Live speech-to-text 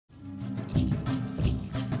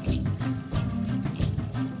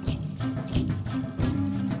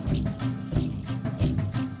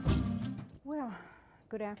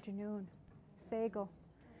Good afternoon. Sego,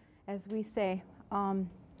 as we say.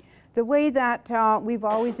 The way that we've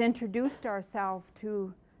always introduced ourselves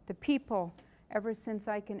to the people ever since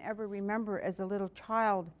I can ever remember as a little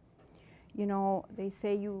child, you know, they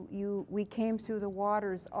say we came through the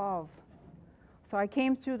waters of. So I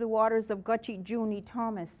came through the waters of Gutchie Junie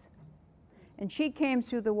Thomas, and she came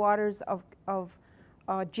through the waters of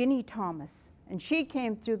Ginny Thomas, and she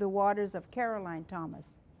came through the waters of Caroline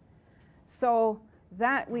Thomas. So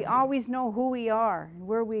that we always know who we are and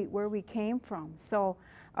where we came from. So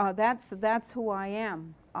that's who I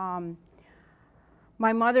am.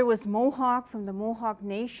 My mother was Mohawk from the Mohawk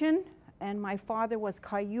Nation, and my father was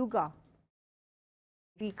Cayuga.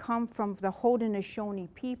 We come from the Haudenosaunee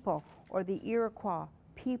people, or the Iroquois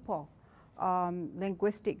people,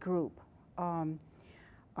 linguistic group.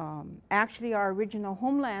 Actually, our original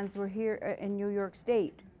homelands were here in New York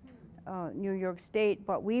State.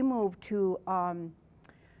 But we moved to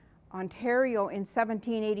Ontario in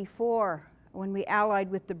 1784 when we allied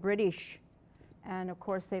with the British. And of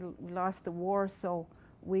course, they lost the war, so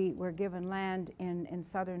we were given land in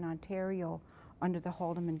southern Ontario under the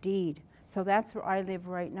Haldimand Deed. So that's where I live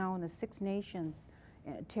right now in the Six Nations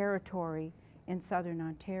territory in southern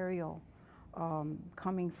Ontario,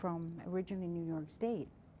 coming from originally New York State.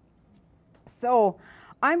 So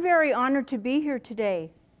I'm very honored to be here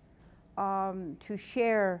today to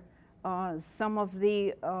share some of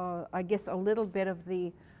the, I guess, a little bit of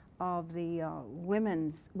the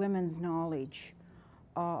women's knowledge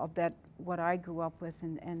of that, what I grew up with,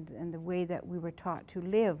 and the way that we were taught to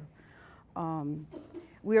live.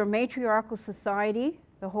 We are a matriarchal society,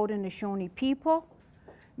 the Haudenosaunee people,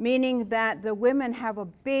 meaning that the women have a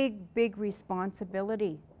big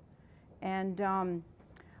responsibility, and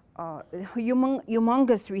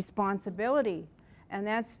humongous responsibility, and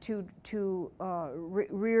that's to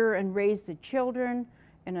rear and raise the children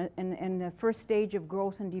in the first stage of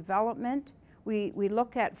growth and development. We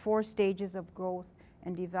look at 4 stages of growth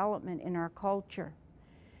and development in our culture.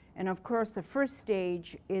 And of course, the first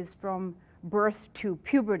stage is from birth to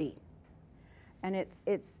puberty. And it's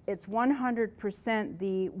 100%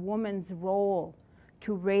 the woman's role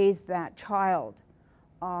to raise that child,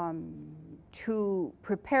 to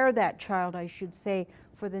prepare that child, I should say,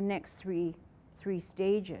 for the next three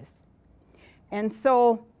stages. And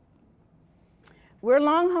so we're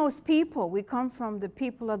Longhouse people. We come from the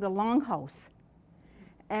people of the Longhouse.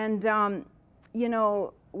 And you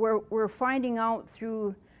know, we're finding out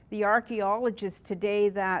through the archaeologists today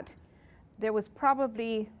that there was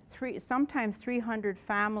probably sometimes 300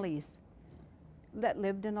 families that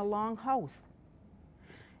lived in a longhouse.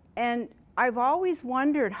 And I've always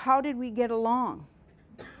wondered, how did we get along?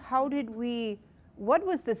 What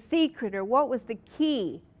was the secret, or what was the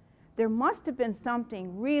key? There must have been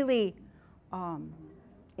something really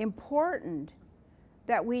important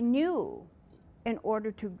that we knew in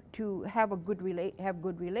order to have good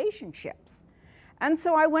relationships. And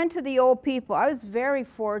so I went to the old people. I was very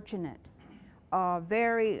fortunate,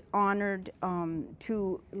 very honored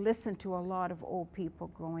to listen to a lot of old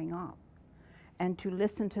people growing up and to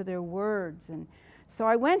listen to their words. And so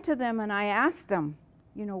I went to them and I asked them,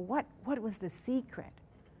 you know, what was the secret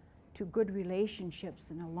to good relationships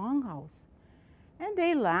in a longhouse? And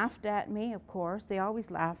they laughed at me, of course. They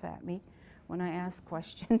always laugh at me when I ask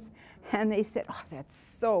questions. And they said, oh, that's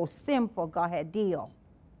so simple, go ahead, deal.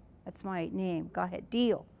 That's my name, go ahead,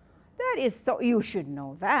 deal. That is so, you should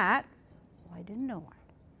know that. Well, I didn't know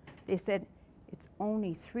it. They said, it's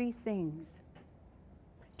only 3 things.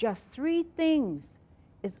 Just 3 things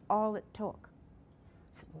is all it took.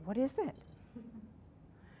 I said, well, what is it?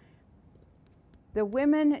 The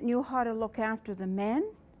women knew how to look after the men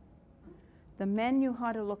knew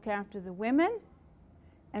how to look after the women,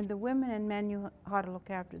 and the women and men knew how to look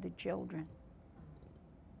after the children.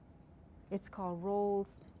 It's called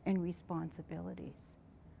roles and responsibilities.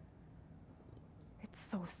 It's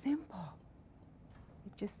so simple.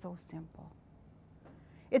 It's just so simple.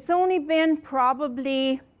 It's only been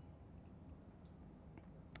probably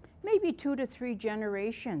maybe 2 to 3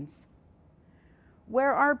 generations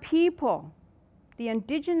where our people, the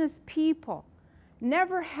indigenous people,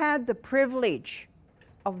 never had the privilege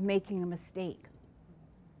of making a mistake.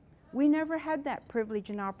 We never had that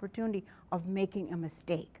privilege and opportunity of making a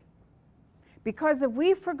mistake. Because if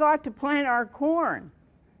we forgot to plant our corn,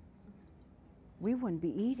 we wouldn't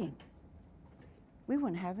be eating. We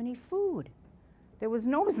wouldn't have any food. There was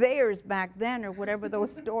no Zayres back then, or whatever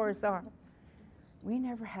those stores are. We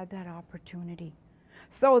never had that opportunity.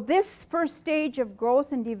 So this first stage of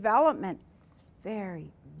growth and development is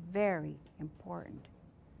very important.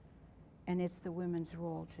 And it's the women's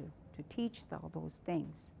role to to teach all those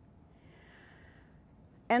things.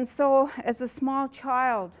 And so, as a small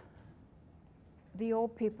child, the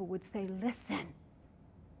old people would say, listen.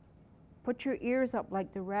 Put your ears up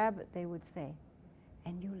like the rabbit, they would say,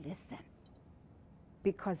 and you listen.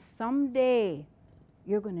 Because someday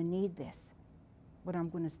you're going to need this, what I'm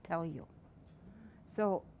going to tell you.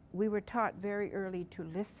 So we were taught very early to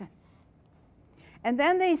listen. And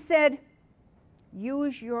then they said,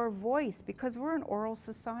 use your voice, because we're an oral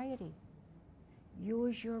society.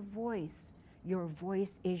 Use your voice. Your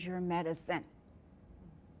voice is your medicine.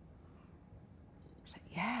 I said,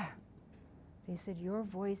 yeah. They said, your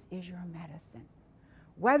voice is your medicine.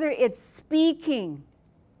 Whether it's speaking,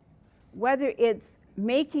 whether it's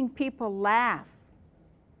making people laugh,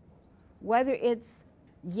 whether it's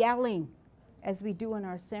yelling, as we do in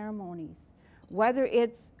our ceremonies, whether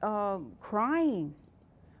it's crying,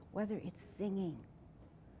 whether it's singing,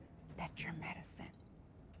 that's your medicine.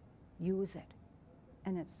 Use it.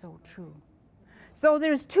 And it's so true. So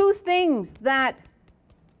there's two things that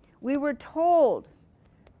we were told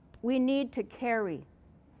we need to carry,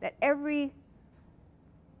 that every,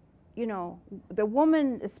 the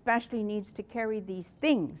woman especially needs to carry these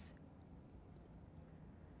things.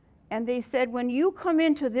 And they said, when you come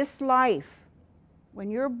into this life,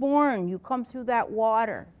 when you're born, you come through that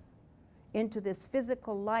water into this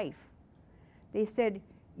physical life. They said,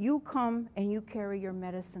 you come and you carry your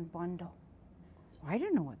medicine bundle. I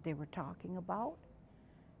didn't know what they were talking about.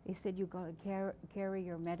 They said, you got to carry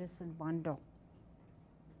your medicine bundle.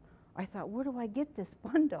 I thought, where do I get this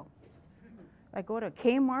bundle? I go to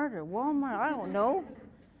Kmart or Walmart, I don't know.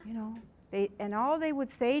 And all they would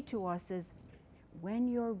say to us is, when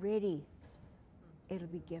you're ready, it'll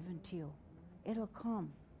be given to you. It'll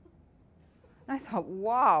come. And I thought,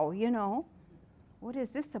 wow, what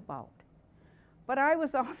is this about? But I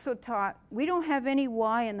was also taught, we don't have any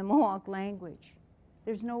Y in the Mohawk language.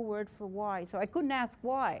 There's no word for why, so I couldn't ask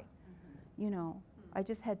why. I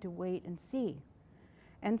just had to wait and see.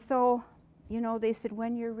 And so, they said,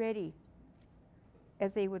 when you're ready,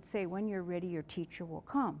 as they would say, when you're ready, your teacher will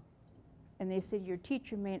come. And they said, your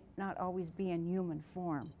teacher may not always be in human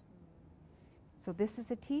form. So this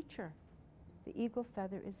is a teacher. The eagle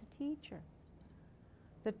feather is a teacher.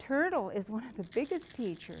 The turtle is one of the biggest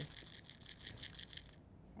teachers.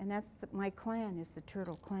 And that's my clan, is the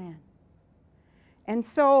Turtle Clan. And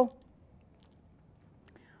so,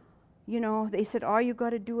 they said, all you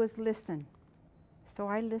got to do is listen. So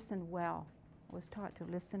I listened well. I was taught to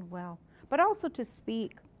listen well, but also to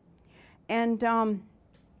speak. And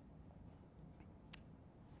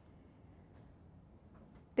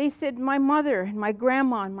they said, my mother and my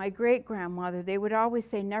grandma and my great-grandmother, they would always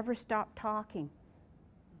say, never stop talking.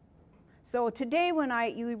 So today when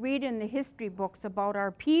you read in the history books about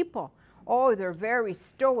our people, oh, they're very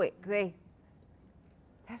stoic.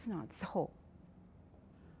 That's not so.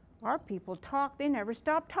 Our people talk, they never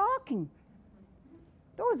stop talking.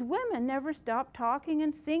 Those women never stop talking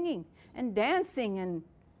and singing and dancing, and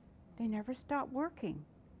they never stop working.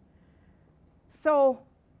 So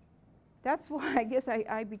that's why I guess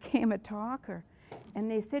I became a talker.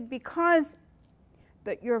 And they said, because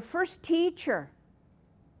your first teacher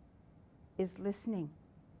is listening.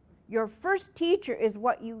 Your first teacher is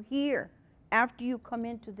what you hear after you come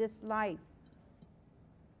into this life.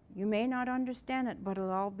 You may not understand it, but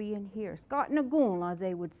it'll all be in here. Scott Nagula,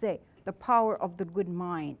 they would say, the power of the good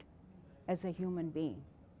mind as a human being.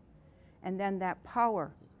 And then that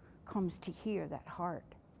power comes to here, that heart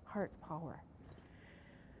power.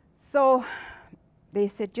 So they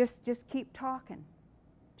said, just keep talking.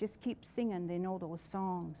 Just keep singing. They know those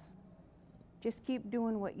songs. Just keep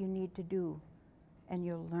doing what you need to do, and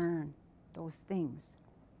you'll learn those things.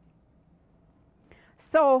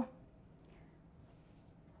 So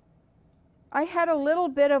I had a little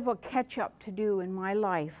bit of a catch-up to do in my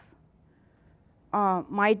life.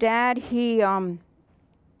 My dad, he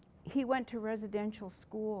went to residential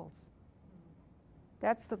schools.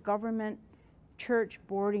 That's the government church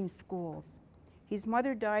boarding schools. His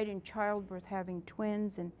mother died in childbirth having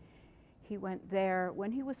twins, and he went there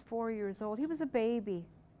when he was 4 years old. He was a baby,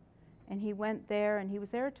 and he went there, and he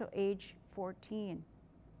was there till age 14.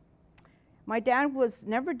 My dad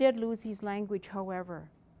never did lose his language, however.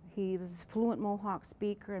 He was a fluent Mohawk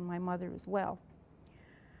speaker, and my mother as well.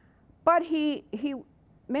 But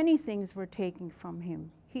many things were taken from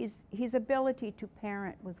him. His ability to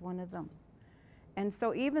parent was one of them. And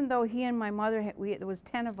so even though he and my mother, there was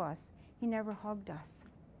 10 of us, he never hugged us.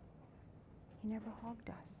 He never hugged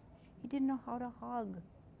us. He didn't know how to hug.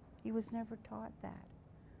 He was never taught that.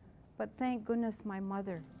 But thank goodness my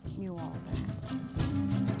mother knew all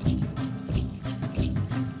that.